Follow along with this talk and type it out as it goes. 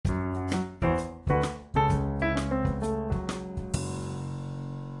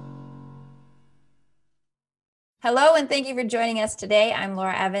Hello, and thank you for joining us today. I'm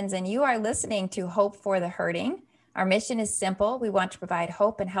Laura Evans, and you are listening to Hope for the Hurting. Our mission is simple. We want to provide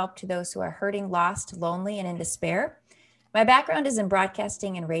hope and help to those who are hurting, lost, lonely, and in despair. My background is in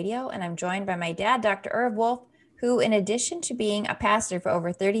broadcasting and radio, and I'm joined by my dad, Dr. Irv Wolf, who, in addition to being a pastor for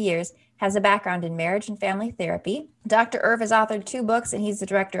over 30 years, has a background in marriage and family therapy. Dr. Irv has authored 2 books, and he's the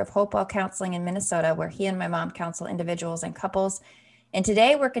director of Hopewell Counseling in Minnesota, where he and my mom counsel individuals and couples. And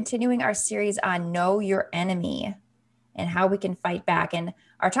today we're continuing our series on Know Your Enemy and how we can fight back. And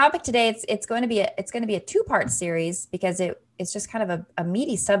our topic today, it's going to be a 2-part series because it's just kind of a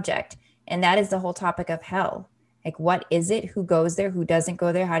meaty subject, and that is the whole topic of hell. Like, what is it? Who goes there? Who doesn't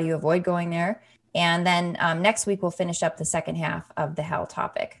go there? How do you avoid going there? And then next week we'll finish up the second half of the hell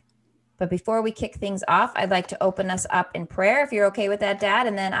topic. But before we kick things off, I'd like to open us up in prayer, if you're okay with that, Dad,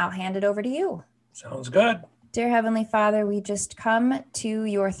 and then I'll hand it over to you. Sounds good. Dear Heavenly Father, we just come to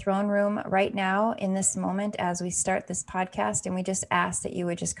your throne room right now in this moment as we start this podcast, and we just ask that you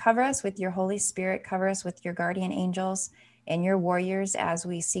would just cover us with your Holy Spirit, cover us with your guardian angels and your warriors as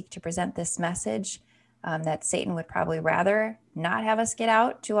we seek to present this message that Satan would probably rather not have us get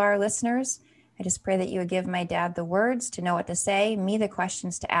out to our listeners. I just pray that you would give my dad the words to know what to say, me the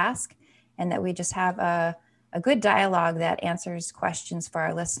questions to ask, and that we just have a good dialogue that answers questions for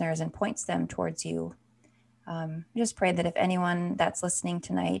our listeners and points them towards you. I just pray that if anyone that's listening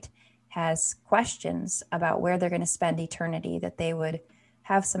tonight has questions about where they're going to spend eternity, that they would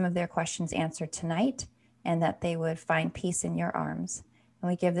have some of their questions answered tonight and that they would find peace in your arms.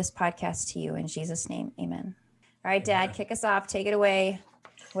 And we give this podcast to you in Jesus' name. Amen. All right, Dad, kick us off. Take it away.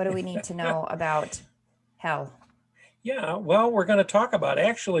 What do we need to know about hell? Yeah, well, we're going to talk about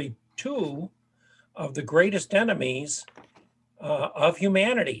actually 2 of the greatest enemies of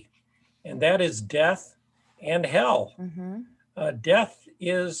humanity, and that is death and hell. Mm-hmm. Death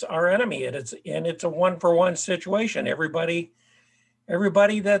is our enemy. It's a 1-for-1 situation. Everybody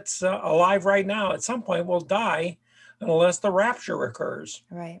that's alive right now at some point will die unless the rapture occurs.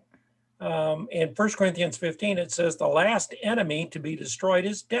 Right. In 1 Corinthians 15, it says the last enemy to be destroyed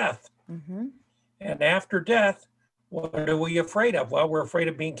is death. Mm-hmm. And after death, what are we afraid of? Well, we're afraid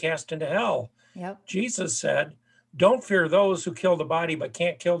of being cast into hell. Yep. Jesus said, don't fear those who kill the body but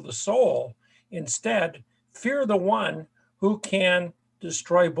can't kill the soul. Instead, fear the one who can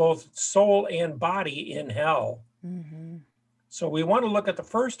destroy both soul and body in hell. Mm-hmm. So we want to look at the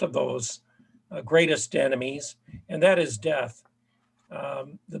first of those greatest enemies, and that is death.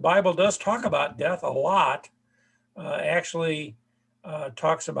 The Bible does talk about death a lot. Actually,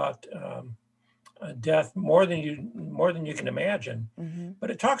 talks about death more than you can imagine. Mm-hmm. But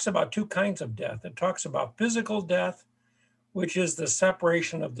it talks about 2 kinds of death. It talks about physical death, which is the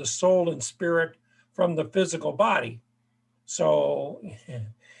separation of the soul and spirit from the physical body. So,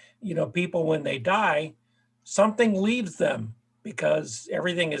 people, when they die, something leaves them because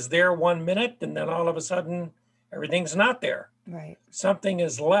everything is there 1 minute and then all of a sudden everything's not there. Right. Something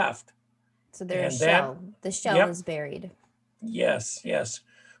is left. So there's a shell. The shell Yep. is buried. Yes.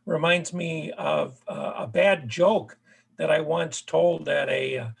 Reminds me of a bad joke that I once told at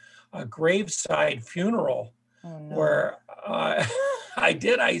a graveside funeral. Oh, no. Where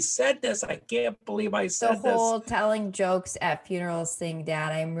I said this. I can't believe I said this. The whole telling jokes at funerals thing,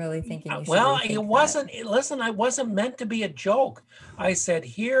 Dad, I'm really thinking you should Well, rethink it wasn't, listen, I wasn't meant to be a joke. I said,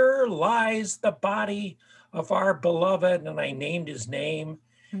 here lies the body of our beloved, and I named his name.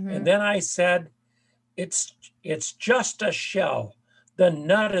 Mm-hmm. And then I said, it's just a shell. The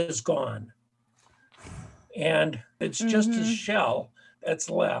nut is gone. And it's just a shell that's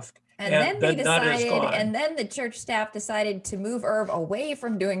left. And then they decided, and then the church staff decided to move Irv away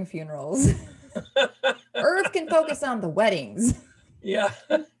from doing funerals. Irv can focus on the weddings. Yeah.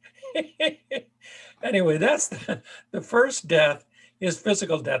 Anyway, that's the first death is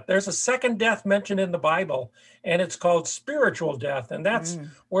physical death. There's a second death mentioned in the Bible, and it's called spiritual death. And that's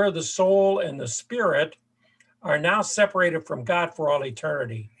where the soul and the spirit are now separated from God for all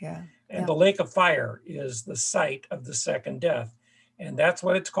eternity. Yeah. And the lake of fire is the site of the second death. And that's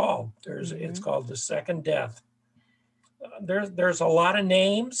what it's called. It's called the second death. There's a lot of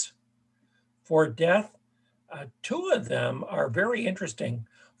names for death. 2 of them are very interesting.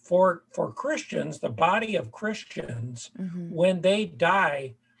 For Christians, the body of Christians, when they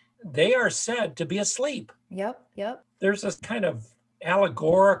die, they are said to be asleep. Yep. There's this kind of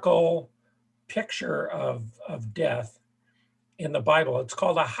allegorical picture of death in the Bible. It's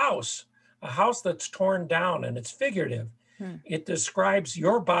called a house that's torn down, and it's figurative. It describes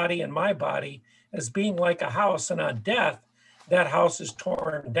your body and my body as being like a house, and on death, that house is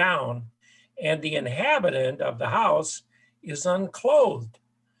torn down, and the inhabitant of the house is unclothed,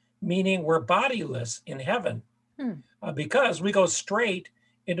 meaning we're bodiless in heaven. because we go straight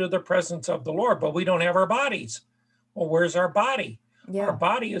into the presence of the Lord, but we don't have our bodies. Well, where's our body? Yeah. Our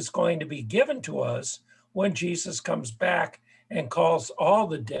body is going to be given to us when Jesus comes back and calls all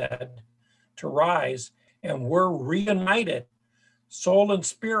the dead to rise, and we're reunited, soul and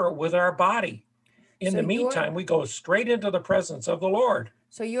spirit, with our body. In the meantime, we go straight into the presence of the Lord.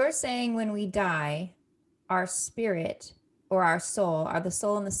 So you're saying when we die, our spirit or our soul, are the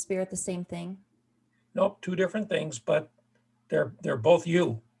soul and the spirit the same thing? Nope, two different things, but they're both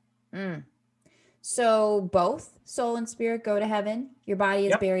you. So both soul and spirit go to heaven. Your body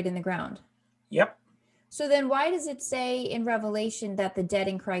is buried in the ground. Yep. So then why does it say in Revelation that the dead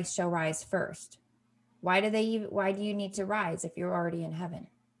in Christ shall rise first? Why do you need to rise if you're already in heaven?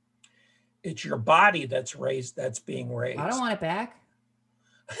 It's your body that's being raised. I don't want it back.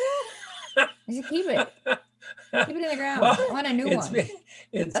 You should keep it. Keep it in the ground. Well, I want a new one.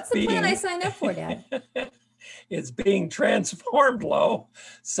 That's the plan I signed up for, Dad. It's being transformed, Lo.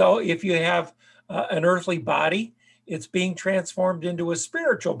 So if you have an earthly body, it's being transformed into a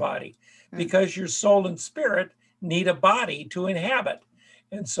spiritual body because your soul and spirit need a body to inhabit.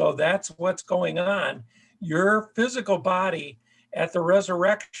 And so that's what's going on. Your physical body at the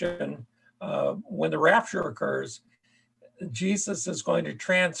resurrection, when the rapture occurs, Jesus is going to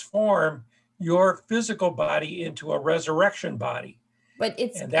transform your physical body into a resurrection body. But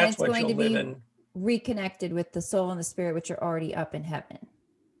it's going to be reconnected with the soul and the spirit, which are already up in heaven.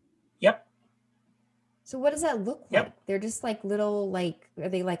 Yep. So what does that look like? Yep. They're just like little, are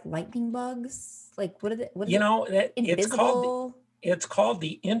they like lightning bugs? Like what are they? Invisible? It's called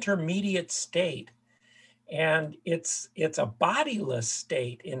the intermediate state, and it's a bodiless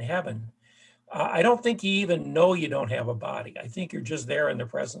state in heaven. I don't think you even know you don't have a body. I think you're just there in the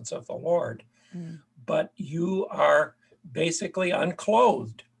presence of the Lord. But you are basically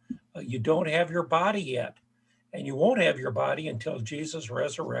unclothed. You don't have your body yet, and you won't have your body until Jesus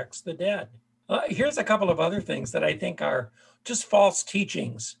resurrects the dead. Here's a couple of other things that I think are just false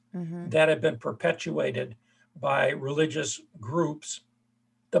teachings that have been perpetuated by religious groups.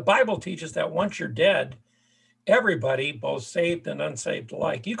 The Bible teaches that once you're dead, everybody, both saved and unsaved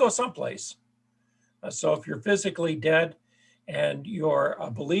alike, you go someplace. So if you're physically dead and you're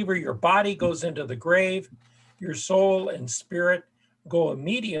a believer, your body goes into the grave, your soul and spirit go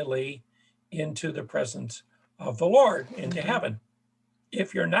immediately into the presence of the Lord, into heaven.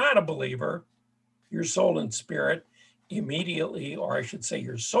 If you're not a believer, your soul and spirit immediately, or I should say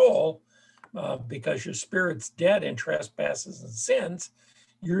your soul, because your spirit's dead in trespasses and sins,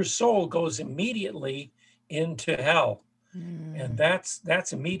 your soul goes immediately into hell. And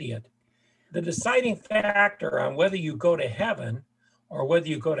that's immediate. The deciding factor on whether you go to heaven or whether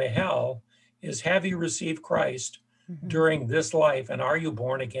you go to hell is, have you received Christ during this life, and are you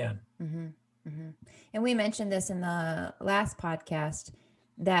born again? And we mentioned this in the last podcast,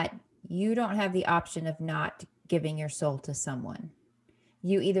 that you don't have the option of not giving your soul to someone.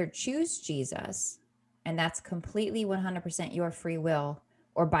 You either choose Jesus, and that's completely 100% your free will,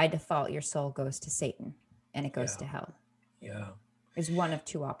 or by default, your soul goes to Satan and it goes to hell. Yeah. It's one of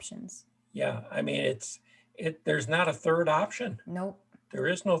two options. Yeah. I mean, there's not a third option. Nope. There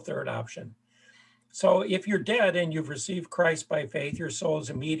is no third option. So if you're dead and you've received Christ by faith, your soul is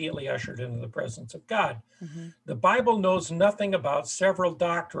immediately ushered into the presence of God. The Bible knows nothing about several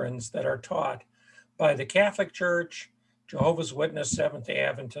doctrines that are taught by the Catholic Church, Jehovah's Witness, Seventh-day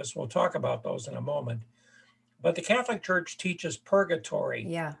Adventists. We'll talk about those in a moment. But the Catholic Church teaches purgatory.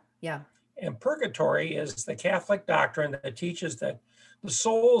 Yeah. And purgatory is the Catholic doctrine that teaches that the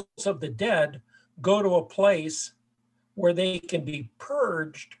souls of the dead go to a place where they can be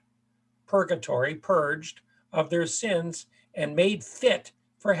purged of their sins and made fit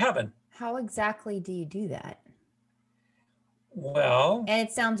for heaven. How exactly do you do that? Well, and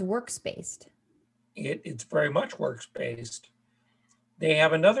it sounds works-based. It's very much works-based. They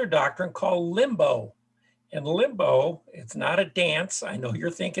have another doctrine called limbo. And limbo, it's not a dance. I know you're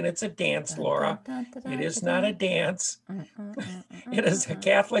thinking it's a dance, Laura. It is not a dance. It is a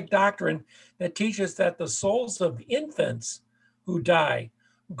Catholic doctrine that teaches that the souls of infants who die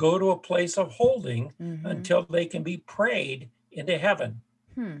go to a place of holding until they can be prayed into heaven.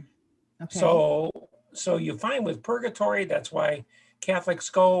 Okay. So you find with purgatory, that's why Catholics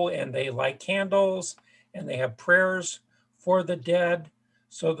go and they light candles and they have prayers for the dead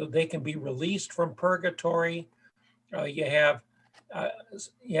so that they can be released from purgatory. You have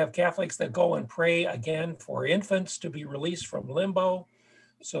Catholics that go and pray again for infants to be released from limbo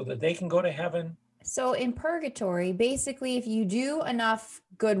so that they can go to heaven. So in purgatory, basically, if you do enough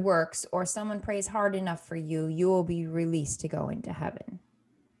good works or someone prays hard enough for you, you will be released to go into heaven.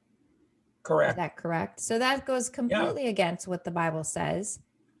 Correct. that correct? So that goes Yeah, completely against what the Bible says,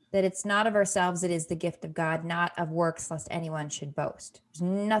 that it's not of ourselves, it is the gift of God, not of works, lest anyone should boast. There's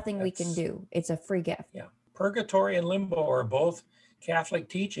nothing we can that's, do. It's a free gift. yeah. Purgatory and limbo are both Catholic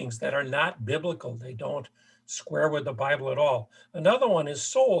teachings that are not biblical. They don't square with the Bible at all. Another one is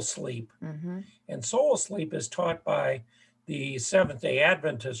soul sleep. Mm-hmm. And soul sleep is taught by the Seventh-day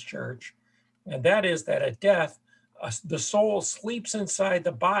Adventist Church. And that is that at death, the soul sleeps inside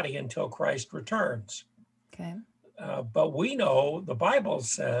the body until Christ returns. Okay. But we know the Bible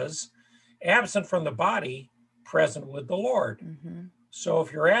says, absent from the body, present with the Lord. Mm-hmm. So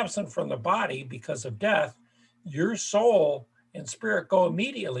if you're absent from the body because of death, your soul and spirit go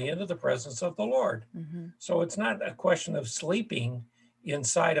immediately into the presence of the Lord. Mm-hmm. So it's not a question of sleeping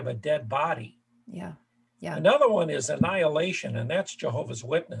inside of a dead body. Yeah. Yeah. Another one is annihilation, and that's Jehovah's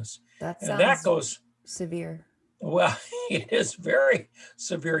Witness. That And sounds that goes, severe. well, it is very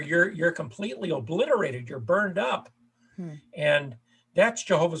severe. You're completely obliterated. You're burned up. Hmm. And that's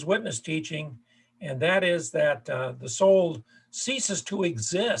Jehovah's Witness teaching. And that is that the soul ceases to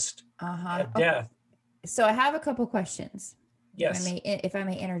exist Uh-huh. at death. So I have a couple questions. Yes. If I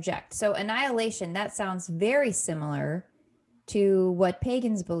may interject. So annihilation, that sounds very similar to what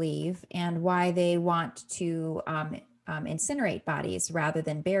pagans believe and why they want to incinerate bodies rather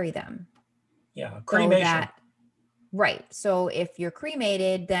than bury them. Yeah. So Cremation. right. So if you're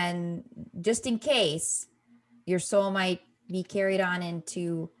cremated, then just in case your soul might be carried on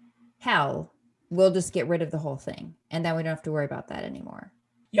into hell, we'll just get rid of the whole thing. And then we don't have to worry about that anymore.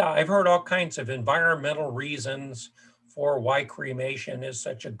 Yeah. I've heard all kinds of environmental reasons for why cremation is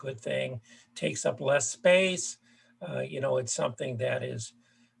such a good thing. Takes up less space. It's something that is,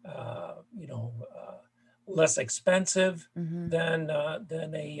 less expensive Mm-hmm.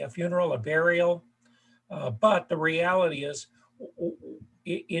 than a funeral, a burial. But the reality is,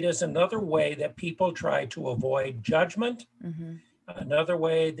 it is another way that people try to avoid judgment. Mm-hmm. Another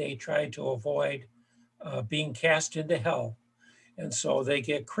way they try to avoid being cast into hell. And so they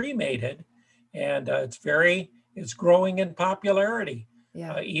get cremated, and it's growing in popularity,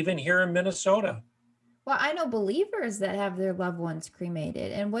 Yeah. even here in Minnesota. Well, I know believers that have their loved ones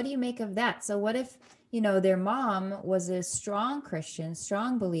cremated. And what do you make of that? So what if, their mom was a strong Christian,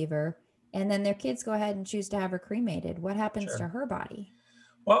 strong believer, and then their kids go ahead and choose to have her cremated? What happens Sure. to her body?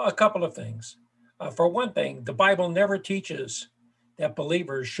 Well, a couple of things. For one thing, the Bible never teaches that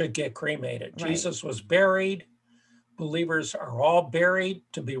believers should get cremated. Right. Jesus was buried. Believers are all buried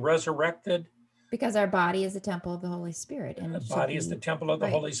to be resurrected. Because our body is the temple of the Holy Spirit. And The it should body is be the temple of the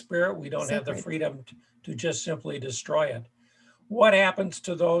right. Holy Spirit. We don't have the Sacred. freedom to just simply destroy it. What happens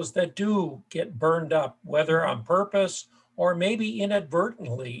to those that do get burned up, whether on purpose or maybe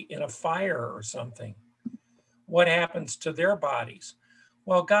inadvertently in a fire or something? What happens to their bodies?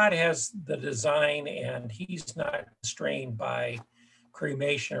 Well, God has the design, and He's not constrained by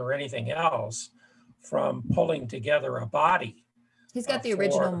cremation or anything else from pulling together a body. He's got the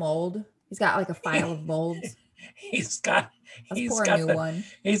original mold. He's got like a file of molds. He's got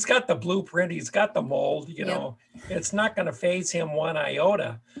the blueprint. He's got the mold. Yep. It's not going to phase him one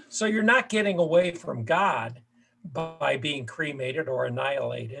iota. So you're not getting away from God by being cremated or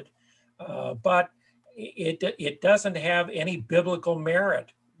annihilated, but it doesn't have any biblical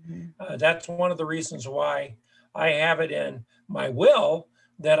merit. Mm-hmm. That's one of the reasons why I have it in my will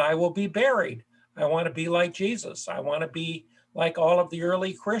that I will be buried. I want to be like Jesus. I want to be like all of the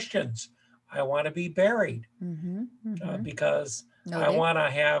early Christians. I want to be buried. Mm-hmm. Mm-hmm. Because I want to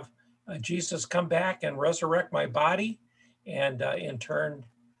have Jesus come back and resurrect my body, and in turn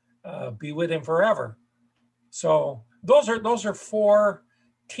be with Him forever. So those are four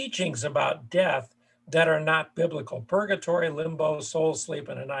teachings about death that are not biblical: purgatory, limbo, soul sleep,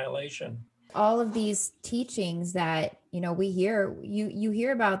 and annihilation. All of these teachings that we hear, you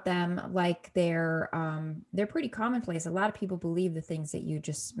hear about them like they're pretty commonplace. A lot of people believe the things that you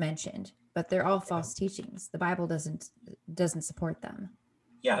just mentioned, but they're all false teachings. The Bible doesn't support them.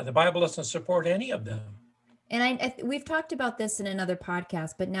 Yeah, the Bible doesn't support any of them. And we've talked about this in another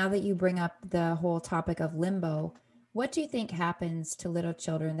podcast, but now that you bring up the whole topic of limbo, what do you think happens to little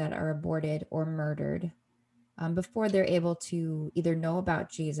children that are aborted or murdered before they're able to either know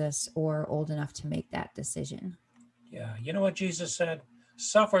about Jesus or old enough to make that decision? Yeah, you know what Jesus said?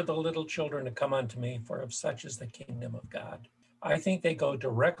 Suffer the little children to come unto me, for of such is the kingdom of God. I think they go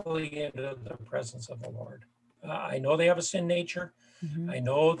directly into the presence of the Lord. I know they have a sin nature. Mm-hmm. I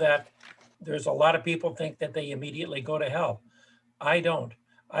know that there's a lot of people think that they immediately go to hell. I don't.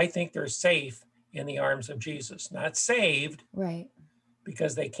 I think they're safe in the arms of Jesus. Not saved, right?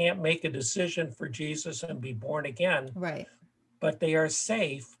 Because they can't make a decision for Jesus and be born again. Right. But they are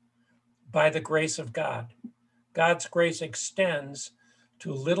safe by the grace of God. God's grace extends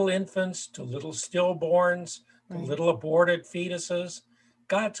to little infants, to little stillborns, to Right. little aborted fetuses.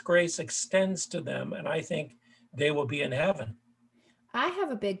 God's grace extends to them, and I think they will be in heaven. I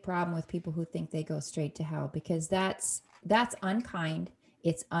have a big problem with people who think they go straight to hell because that's unkind,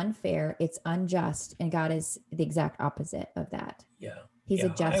 it's unfair, it's unjust, and God is the exact opposite of that. Yeah, He's a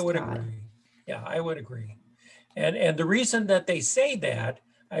yeah, I just would God. agree. Yeah, I would agree. And the reason that they say that,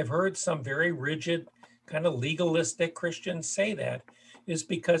 I've heard some very rigid, kind of legalistic Christians say that, is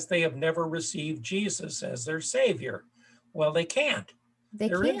because they have never received Jesus as their savior. Well, they can't. They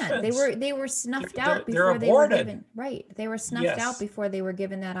They're can't. They infants. were they were snuffed They're out they're before they were aborted. given. Right. They were snuffed out Yes. before they were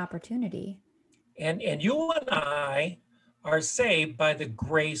given that opportunity. And you and I are saved by the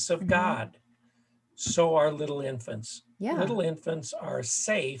grace of Hmm. God. So are little infants. Yeah. Little infants are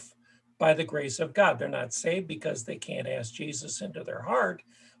safe by the grace of God. They're not saved because they can't ask Jesus into their heart,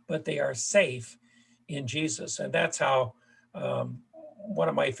 but they are safe in Jesus. And that's how one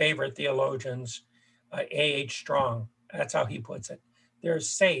of my favorite theologians, A.H. Strong, that's how he puts it. They're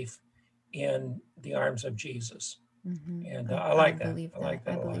safe in the arms of Jesus. Hmm. And I, I I like that. believe I that. like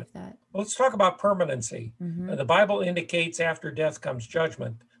I that a lot. believe that. Well, let's talk about permanency. Hmm. The Bible indicates after death comes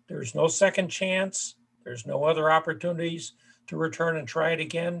judgment. There's no second chance. There's no other opportunities to return and try it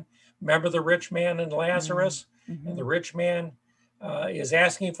again. Remember the rich man and Lazarus? And Hmm. the rich man is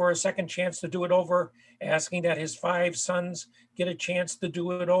asking for a second chance to do it over, asking that his 5 sons get a chance to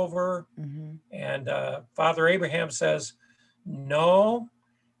do it over. Hmm. And Father Abraham says, no,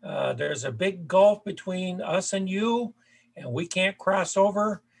 there's a big gulf between us and you, and we can't cross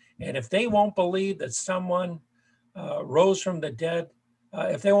over. And if they won't believe that someone rose from the dead,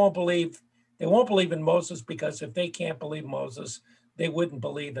 if they won't believe in Moses, because if they can't believe Moses, they wouldn't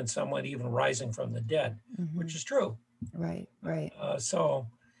believe in someone even rising from the dead, Hmm. which is true. Right. Right. So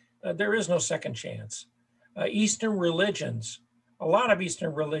there is no second chance. Eastern religions, a lot of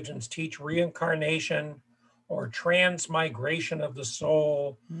Eastern religions teach reincarnation or transmigration of the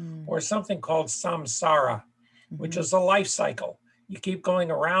soul Mm-hmm. or something called samsara, which is a life cycle. You keep going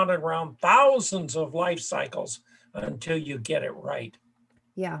around and around thousands of life cycles until you get it right.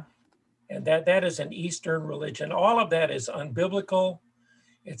 Yeah. And that is an Eastern religion. All of that is unbiblical.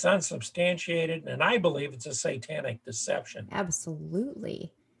 It's unsubstantiated, and I believe it's a satanic deception.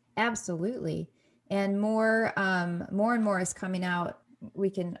 Absolutely. Absolutely. And more and more is coming out. We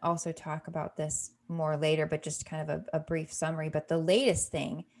can also talk about this more later, but just kind of a brief summary. But the latest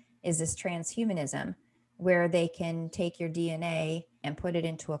thing is this transhumanism, where they can take your DNA and put it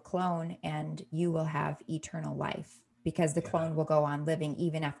into a clone and you will have eternal life because the Yeah. clone will go on living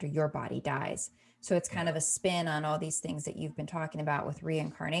even after your body dies. So it's kind Yeah. of a spin on all these things that you've been talking about with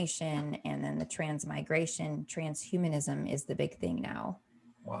reincarnation and then the transmigration. Transhumanism is the big thing now,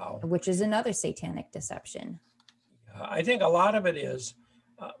 Wow. which is another satanic deception. I think a lot of it is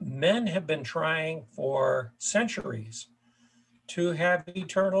men have been trying for centuries to have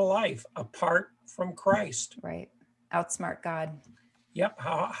eternal life apart from Christ. Right. Outsmart God. Yep.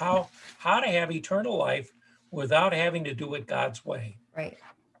 How to have eternal life without having to do it God's way. Right.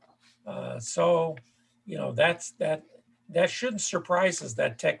 So, that shouldn't surprise us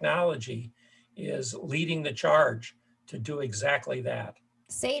that technology is leading the charge to do exactly that.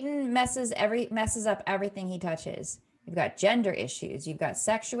 Satan messes up everything he touches. You've got gender issues, you've got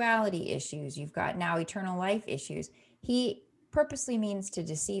sexuality issues, you've got now eternal life issues. He purposely means to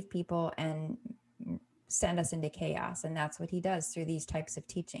deceive people and send us into chaos, and that's what he does through these types of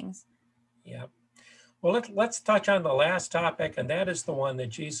teachings. Yeah. Well, let's touch on the last topic, and that is the one that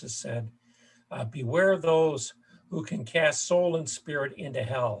Jesus said, beware those who can cast soul and spirit into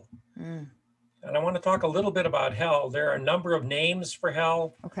hell. Mm. And I want to talk a little bit about hell. There are a number of names for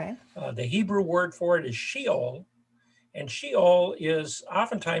hell. Okay. The Hebrew word for it is Sheol, and Sheol is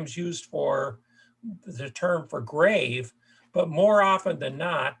oftentimes used for the term for grave, but more often than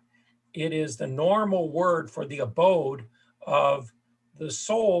not, it is the normal word for the abode of the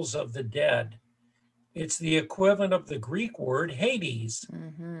souls of the dead. It's the equivalent of the Greek word Hades.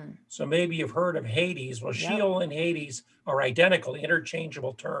 Mm-hmm. So maybe you've heard of Hades. Well, Yep. Sheol and Hades are identical,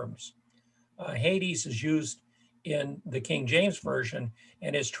 interchangeable terms. Hades is used in the King James Version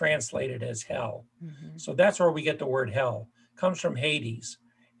and is translated as hell. Mm-hmm. So that's where we get the word hell. It comes from Hades,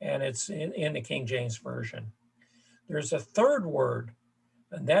 and it's in the King James Version. There's a third word,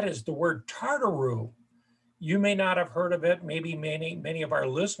 and that is the word Tartaru. You may not have heard of it. Maybe many of our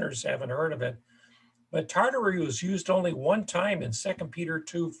listeners haven't heard of it. But Tartaru is used only one time in 2 Peter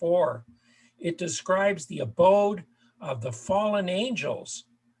 2:4. It describes the abode of the fallen angels,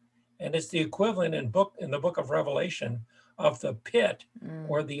 and it's the equivalent in the book of Revelation of the pit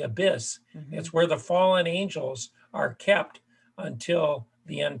or the abyss. Mm-hmm. It's where the fallen angels are kept until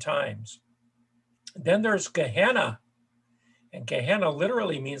the end times. Then there's Gehenna, and Gehenna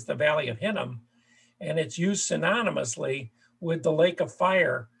literally means the valley of Hinnom, and it's used synonymously with the lake of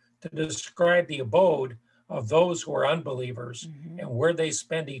fire to describe the abode of those who are unbelievers and where they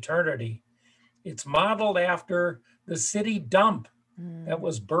spend eternity. It's modeled after the city dump that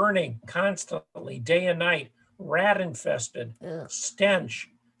was burning constantly, day and night, rat infested, stench,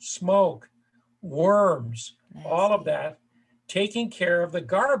 smoke, worms, all of that, taking care of the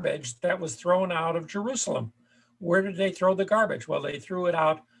garbage that was thrown out of Jerusalem. Where did they throw the garbage? Well, they threw it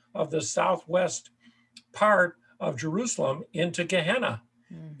out of the southwest part of Jerusalem into Gehenna,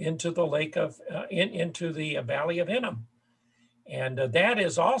 into the lake of, into the valley of Hinnom. And that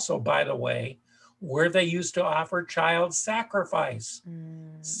is also, by the way, where they used to offer child sacrifice.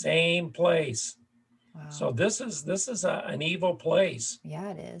 Same place. Wow. So this is an evil place.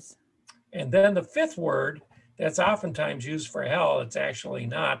 Yeah, it is. And then the fifth word that's oftentimes used for hell, it's actually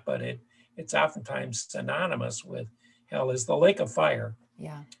not, but it's oftentimes synonymous with hell, is the lake of fire.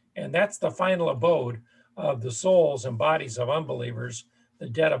 Yeah. And that's the final abode of the souls and bodies of unbelievers, the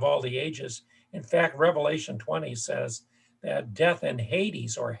dead of all the ages. In fact, Revelation 20 says that death and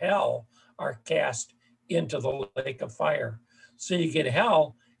Hades, or hell, are cast into the lake of fire. So you get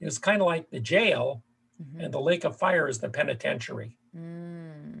hell is kind of like the jail, and the lake of fire is the penitentiary.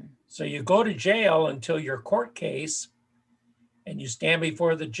 So you go to jail until your court case, and you stand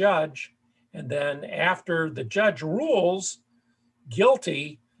before the judge, and then after the judge rules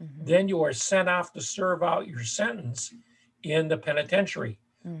guilty, then you are sent off to serve out your sentence in the penitentiary,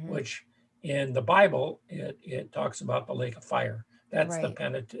 which in the Bible, it talks about the lake of fire. That's right.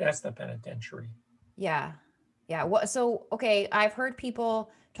 That's the penitentiary. Yeah. Yeah. So, okay, I've heard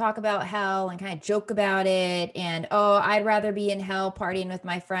people talk about hell and kind of joke about it. And, oh, I'd rather be in hell partying with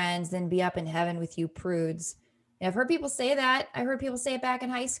my friends than be up in heaven with you prudes. And I've heard people say that. I heard people say it back in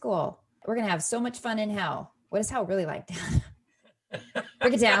high school. We're going to have so much fun in hell. What is hell really like, Dad?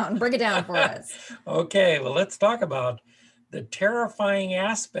 Break it down for us. Okay, well, let's talk about the terrifying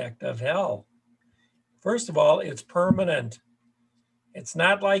aspect of hell. First of all, it's permanent. It's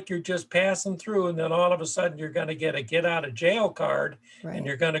not like you're just passing through and then all of a sudden you're going to get a get out of jail card and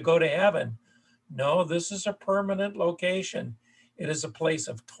you're going to go to heaven. No, this is a permanent location. It is a place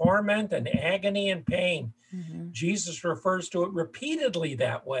of torment and agony and pain. Jesus refers to it repeatedly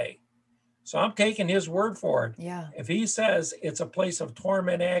that way. So I'm taking his word for it. Yeah. If he says it's a place of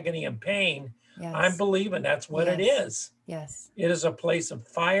torment, agony, and pain, I'm believing that's what it is. Yes. It is a place of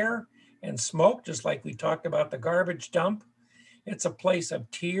fire and smoke, just like we talked about the garbage dump. It's a place of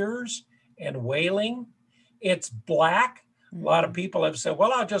tears and wailing. It's black. A lot of people have said,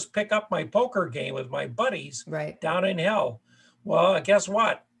 well, I'll just pick up my poker game with my buddies down in hell. Well, guess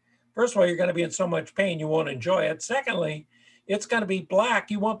what? First of all, you're going to be in so much pain, you won't enjoy it. Secondly, it's going to be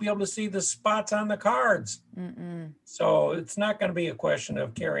black. You won't be able to see the spots on the cards. So it's not going to be a question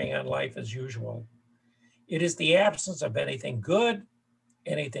of carrying on life as usual. It is the absence of anything good,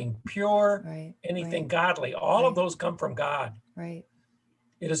 anything pure, anything godly. All of those come from God. Right.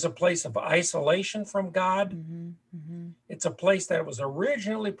 It is a place of isolation from God. It's a place that was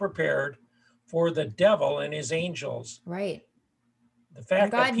originally prepared for the devil and his angels. Right. The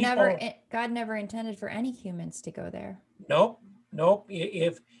fact that God never intended for any humans to go there. Nope.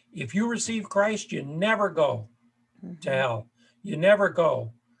 If you receive Christ, you never go to hell. You never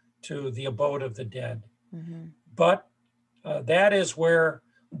go to the abode of the dead. But that is where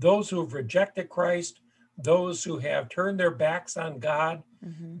those who have rejected Christ, those who have turned their backs on God,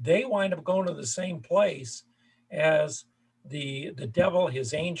 they wind up going to the same place as the devil,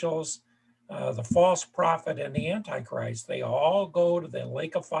 his angels, the false prophet, and the Antichrist. They all go to the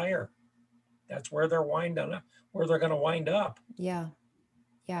lake of fire. That's where they're going to wind up. Yeah.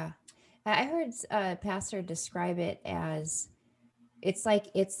 Yeah. I heard a pastor describe it as it's like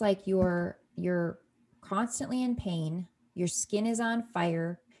you're constantly in pain, your skin is on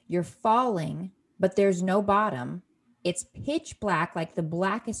fire, you're falling, but there's no bottom. It's pitch black, like the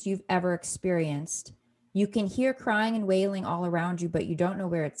blackest you've ever experienced. You can hear crying and wailing all around you, but you don't know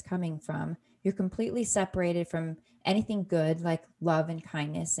where it's coming from. You're completely separated from anything good, like love and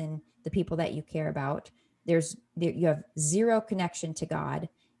kindness and the people that you care about. You have zero connection to God,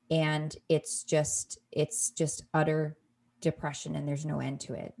 and it's just utter depression, and there's no end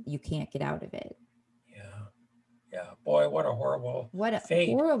to it. You can't get out of it. Yeah. Boy, what a horrible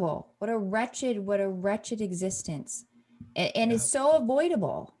fate. What a wretched existence. And it's so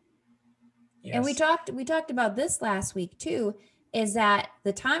avoidable. Yes. And we talked about this last week too, is that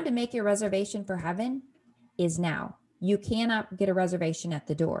the time to make your reservation for heaven is now. You cannot get a reservation at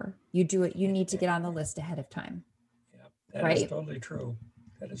the door. You do it. You need to get on the list ahead of time. Yeah, that Right? is totally true.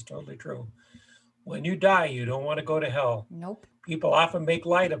 That is totally true. When you die, you don't want to go to hell. Nope. People often make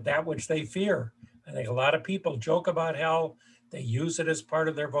light of that which they fear. I think a lot of people joke about hell. They use it as part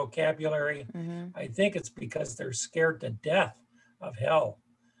of their vocabulary. I think it's because they're scared to death of hell.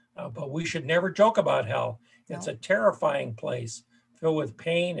 But we should never joke about hell. It's a terrifying place filled with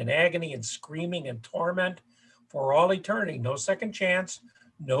pain and agony and screaming and torment for all eternity. No second chance,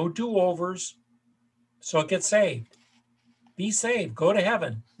 no do-overs. So get saved. Be saved. Go to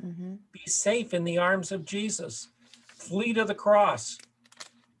heaven. Be safe in the arms of Jesus. Flee to the cross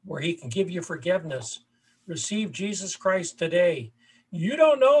where he can give you forgiveness. Receive Jesus Christ today. You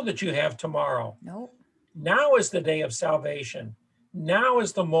don't know that you have tomorrow. Nope. Now is the day of salvation. Now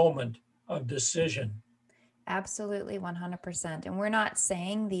is the moment of decision. Absolutely, 100%. And we're not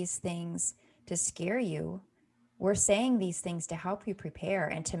saying these things to scare you. We're saying these things to help you prepare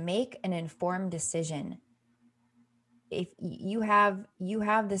and to make an informed decision. If you have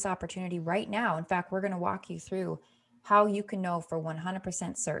this opportunity right now. In fact, we're going to walk you through how you can know for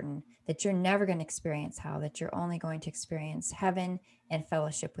 100% certain that you're never going to experience hell, that you're only going to experience heaven and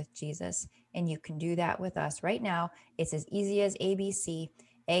fellowship with Jesus. And you can do that with us right now. It's as easy as ABC.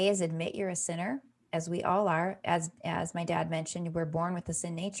 A is admit you're a sinner, as we all are. As my dad mentioned, we're born with a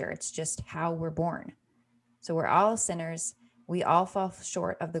sin nature. It's just how we're born. So we're all sinners. We all fall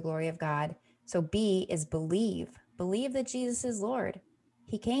short of the glory of God. So B is believe. Believe that Jesus is Lord.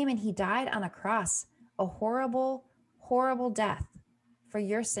 He came and he died on a cross, a horrible, horrible death for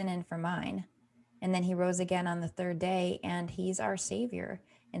your sin and for mine. And then he rose again on the third day, and he's our Savior.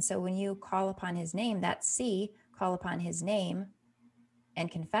 And so when you call upon his name, that's C, call upon his name and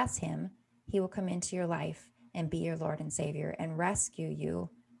confess him, he will come into your life and be your Lord and Savior and rescue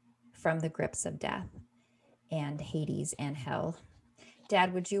you from the grips of death and Hades and hell.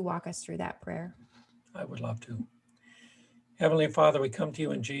 Dad, would you walk us through that prayer? I would love to. Heavenly Father, we come to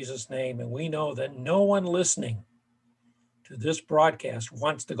you in Jesus' name, and we know that no one listening to this broadcast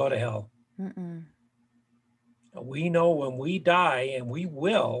wants to go to hell. We know when we die, and we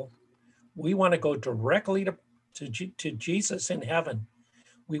will, we want to go directly to Jesus in heaven.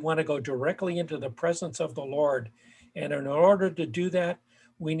 We want to go directly into the presence of the Lord. And in order to do that,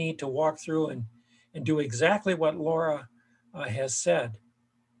 we need to walk through and do exactly what Laura has said.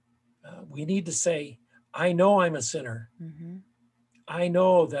 We need to say, I know I'm a sinner. I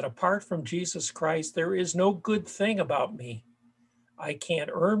know that apart from Jesus Christ, there is no good thing about me. I can't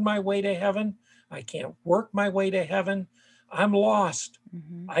earn my way to heaven. I can't work my way to heaven. I'm lost.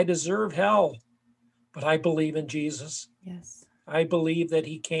 I deserve hell, but I believe in Jesus. Yes. I believe that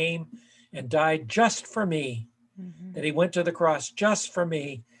he came and died just for me, that he went to the cross just for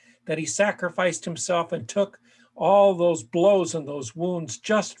me, that he sacrificed himself and took all those blows and those wounds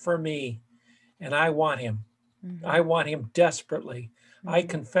just for me. And I want him. I want him desperately. I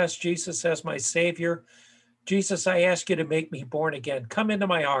confess Jesus as my Savior. Jesus, I ask you to make me born again. Come into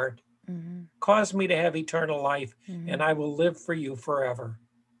my heart. Cause me to have eternal life, and I will live for you forever.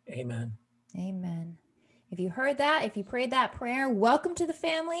 Amen. Amen. If you heard that, if you prayed that prayer, welcome to the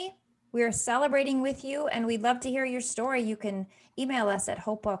family. We are celebrating with you, and we'd love to hear your story. You can email us at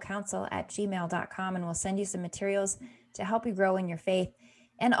hopewellcounsel@gmail.com, and we'll send you some materials to help you grow in your faith.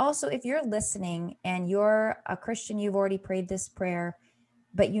 And also, if you're listening and you're a Christian, you've already prayed this prayer,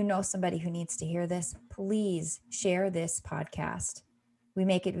 but you know somebody who needs to hear this, please share this podcast. We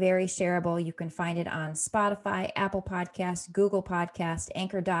make it very shareable. You can find it on Spotify, Apple Podcasts, Google Podcasts,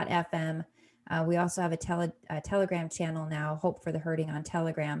 Anchor.fm. We also have a Telegram channel now, Hope for the Hurting on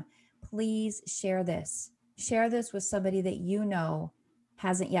Telegram. Please share this. Share this with somebody that you know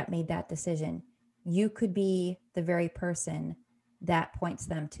hasn't yet made that decision. You could be the very person that points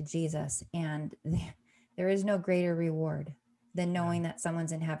them to Jesus. And there is no greater reward than knowing that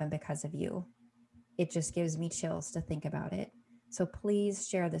someone's in heaven because of you. It just gives me chills to think about it. So please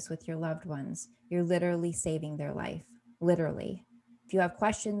share this with your loved ones. You're literally saving their life, literally. If you have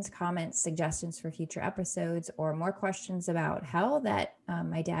questions, comments, suggestions for future episodes, or more questions about hell that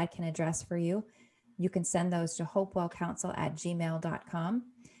my dad can address for you, you can send those to hopewellcounsel@gmail.com.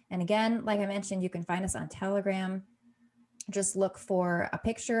 And again, like I mentioned, you can find us on Telegram. Just look for a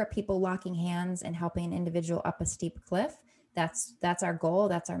picture of people locking hands and helping an individual up a steep cliff. That's our goal.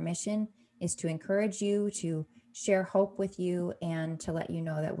 That's our mission, is to encourage you, to share hope with you, and to let you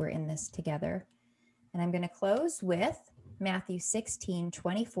know that we're in this together. And I'm going to close with Matthew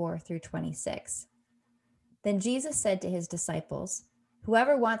 16:24 through 26. Then Jesus said to his disciples,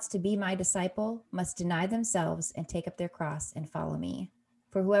 "Whoever wants to be my disciple must deny themselves and take up their cross and follow me.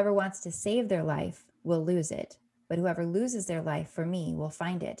 For whoever wants to save their life will lose it, but whoever loses their life for me will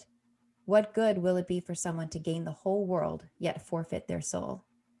find it. What good will it be for someone to gain the whole world, yet forfeit their soul?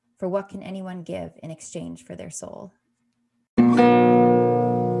 For what can anyone give in exchange for their soul?